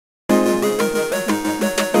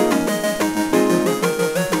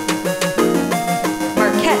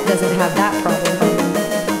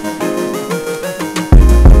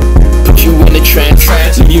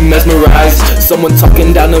mesmerized. Someone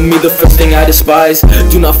talking down to me, the first thing I despise.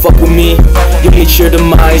 Do not fuck with me, you'll meet your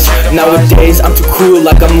demise. Nowadays I'm too cool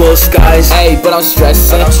like I'm Lil Skies. Hey, but I'm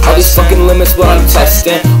stressing, all these fucking limits what I'm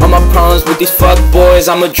testing. All my problems with these fuck boys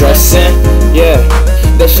I'm addressing. Yeah,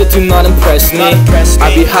 that shit do not impress me.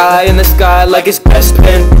 I be high in the sky like it's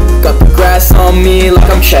Bespin. Got the grass on me like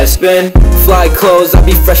I'm Chespin. Fly clothes, I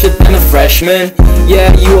be fresher than a freshman.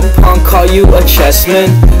 Yeah, you a punk, call you a chessman.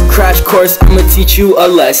 Crash course, I'ma teach you a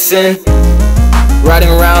lesson. Riding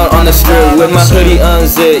around on the strip with my hoodie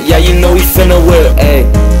unzipped. Yeah, you know we finna whip, ayy.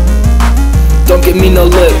 Don't give me no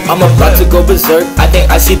lip, I'm about to go berserk. I think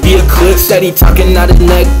I see the eclipse. Steady talking out his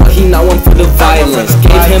neck, but he not one for the violence.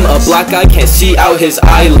 Gave him a black eye, can't see out his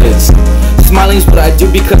eyelids. Smiling's what I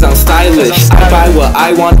do because I'm stylish. I buy what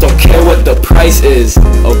I want, don't care what the price is.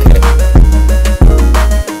 Okay.